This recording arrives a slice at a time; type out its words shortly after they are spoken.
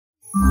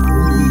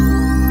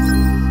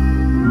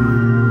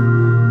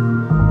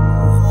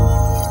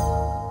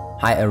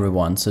Hi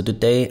everyone, so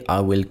today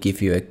I will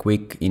give you a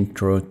quick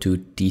intro to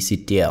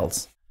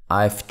DCTLs.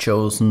 I've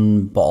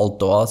chosen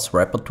Baldor's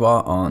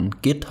repertoire on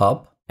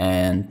GitHub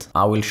and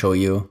I will show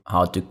you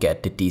how to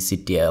get the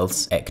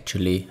DCTLs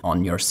actually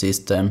on your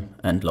system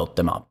and load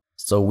them up.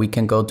 So we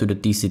can go to the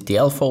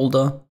DCTL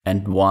folder,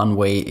 and one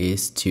way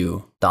is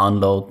to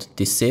download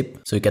the zip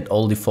so you get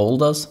all the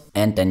folders,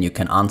 and then you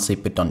can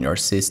unzip it on your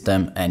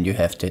system and you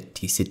have the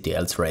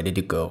DCTLs ready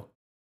to go.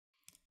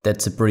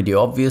 That's a pretty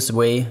obvious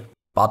way,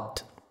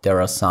 but there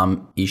are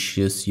some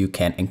issues you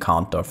can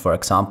encounter. For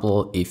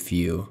example, if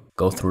you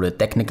go through the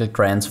technical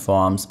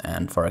transforms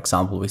and for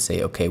example we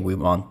say, okay, we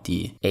want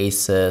the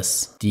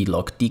ACES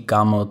D-log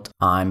degamut.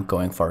 I'm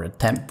going for the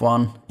temp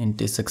one in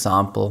this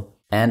example.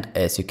 And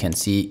as you can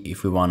see,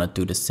 if we want to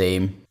do the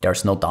same,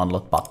 there's no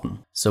download button.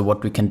 So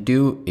what we can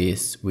do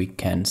is we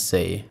can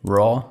say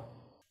raw,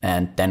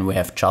 and then we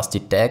have just the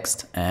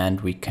text,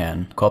 and we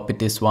can copy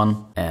this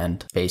one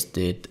and paste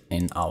it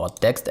in our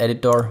text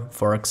editor,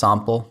 for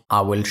example. I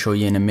will show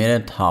you in a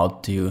minute how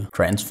to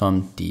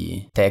transform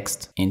the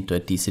text into a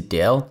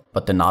DCTL,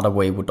 but another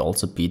way would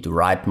also be to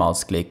right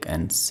mouse click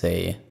and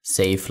say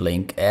save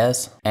link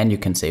as, and you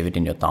can save it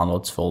in your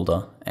downloads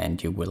folder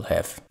and you will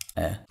have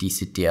a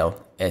DCTL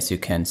as you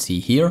can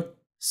see here.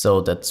 So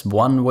that's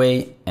one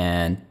way,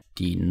 and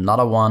the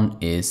another one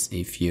is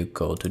if you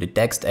go to the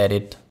text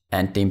edit.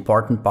 And the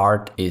important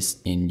part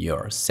is in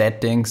your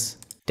settings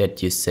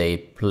that you say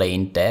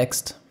plain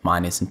text.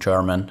 Mine is in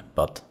German,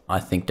 but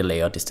I think the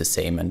layout is the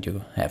same and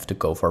you have to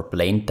go for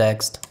plain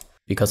text,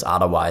 because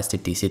otherwise the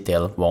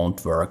DCTL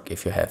won't work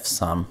if you have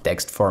some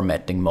text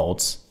formatting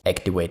modes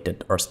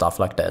activated or stuff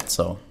like that.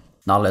 So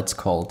now let's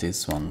call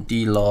this one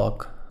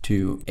dlog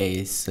to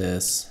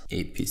ACES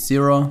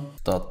ap0.dctl,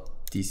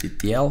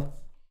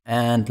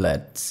 and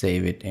let's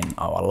save it in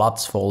our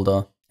LUTs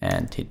folder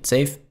and hit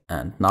save.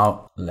 And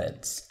now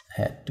let's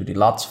head to the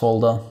LUTs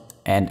folder,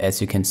 and as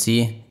you can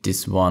see,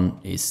 this one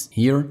is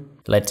here.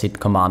 Let's hit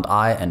Command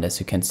I, and as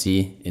you can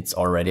see, it's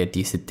already a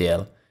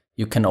DCTL.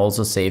 You can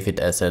also save it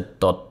as a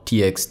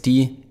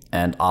 .txt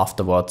and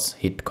afterwards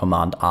hit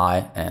Command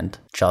I and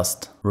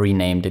just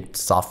rename the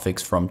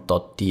suffix from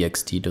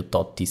 .txt to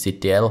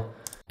 .dctl,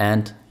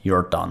 and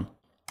you're done.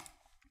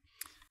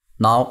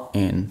 Now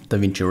in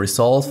DaVinci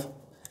Resolve,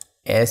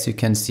 as you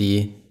can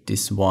see,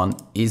 this one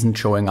isn't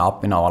showing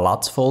up in our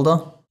LUTs folder,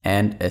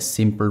 and a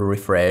simple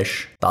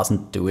refresh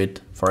doesn't do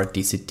it for a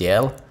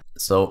DCTL.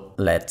 So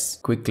let's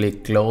quickly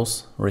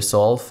close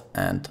Resolve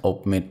and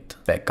open it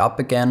back up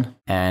again.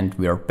 And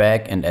we are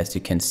back, and as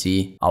you can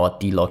see, our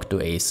dlog to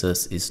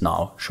ACES is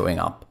now showing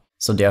up.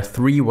 So there are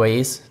three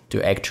ways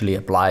to actually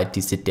apply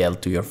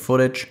DCTL to your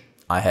footage.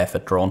 I have a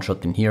drone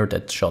shot in here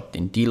that's shot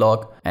in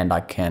dlog, and I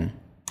can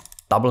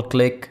double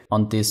click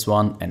on this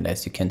one, and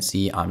as you can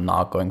see, I'm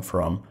now going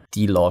from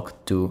dlog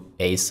to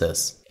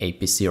ACES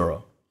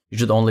ap0. You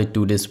should only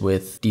do this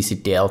with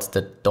DCTLs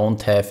that don't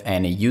have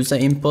any user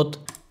input,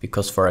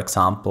 because for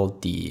example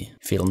the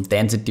film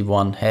density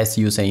one has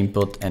user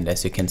input, and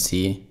as you can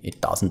see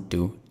it doesn't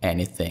do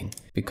anything.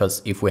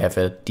 Because if we have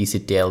a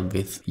DCTL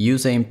with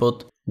user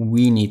input,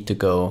 we need to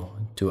go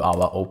to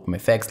our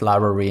OpenEffects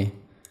library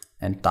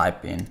and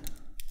type in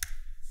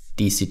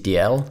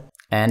DCTL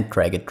and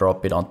drag and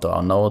drop it onto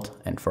our node.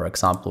 And for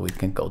example we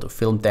can go to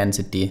film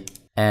density,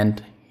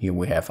 and here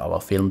we have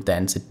our film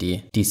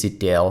density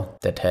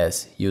DCTL that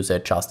has user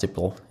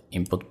adjustable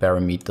input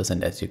parameters,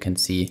 and as you can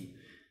see,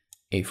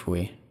 if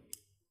we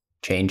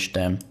change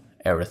them,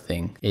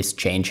 everything is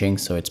changing,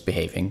 so it's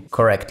behaving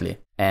correctly.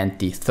 And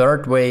the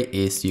third way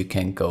is you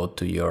can go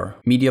to your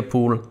media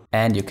pool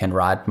and you can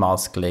right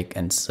mouse click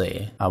and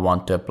say I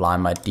want to apply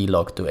my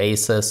dlog to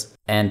ACES,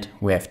 and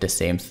we have the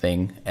same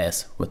thing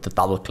as with the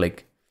double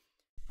click.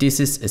 This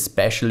is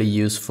especially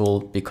useful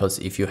because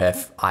if you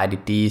have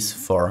IDDs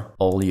for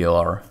all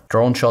your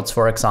drone shots,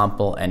 for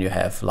example, and you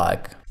have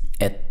like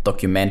a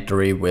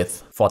documentary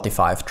with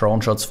 45 drone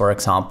shots, for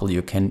example,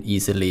 you can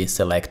easily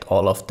select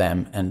all of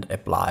them and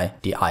apply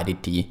the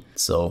IDD.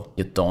 So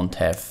you don't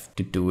have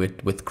to do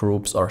it with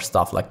groups or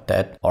stuff like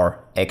that.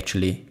 Or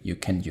actually you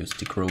can use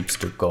the groups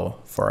to go,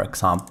 for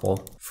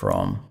example,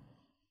 from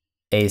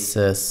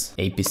ACES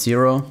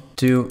ap0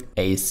 to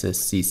ACES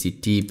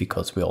CCT,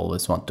 because we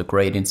always want to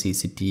grade in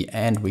CCT,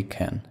 and we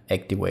can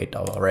activate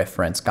our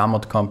reference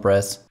gamut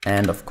compress.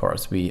 And of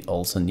course we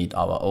also need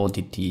our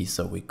ODT,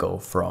 so we go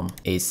from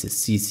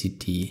ACES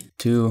CCT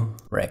to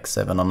Rec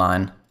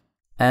 709,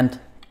 and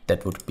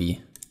that would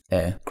be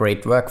a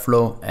great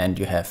workflow, and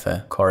you have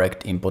a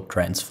correct input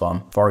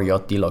transform for your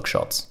dlog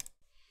shots.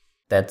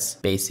 That's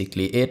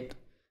basically it.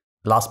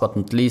 Last but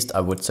not least, I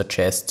would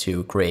suggest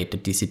to create a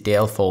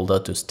DCTL folder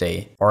to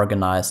stay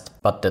organized,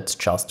 but that's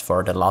just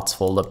for the LUTs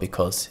folder,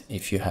 because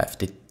if you have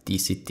the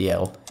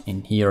DCTL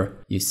in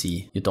here, you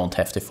see you don't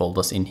have the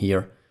folders in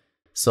here.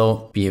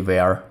 So be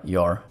aware,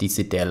 your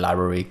DCTL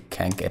library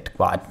can get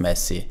quite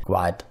messy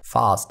quite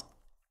fast.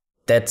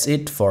 That's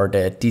it for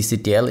the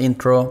DCTL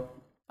intro.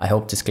 I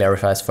hope this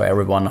clarifies for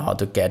everyone how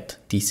to get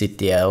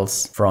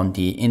DCTLs from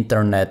the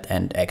internet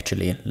and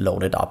actually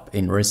load it up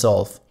in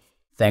Resolve.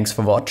 Thanks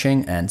for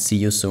watching and see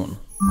you soon.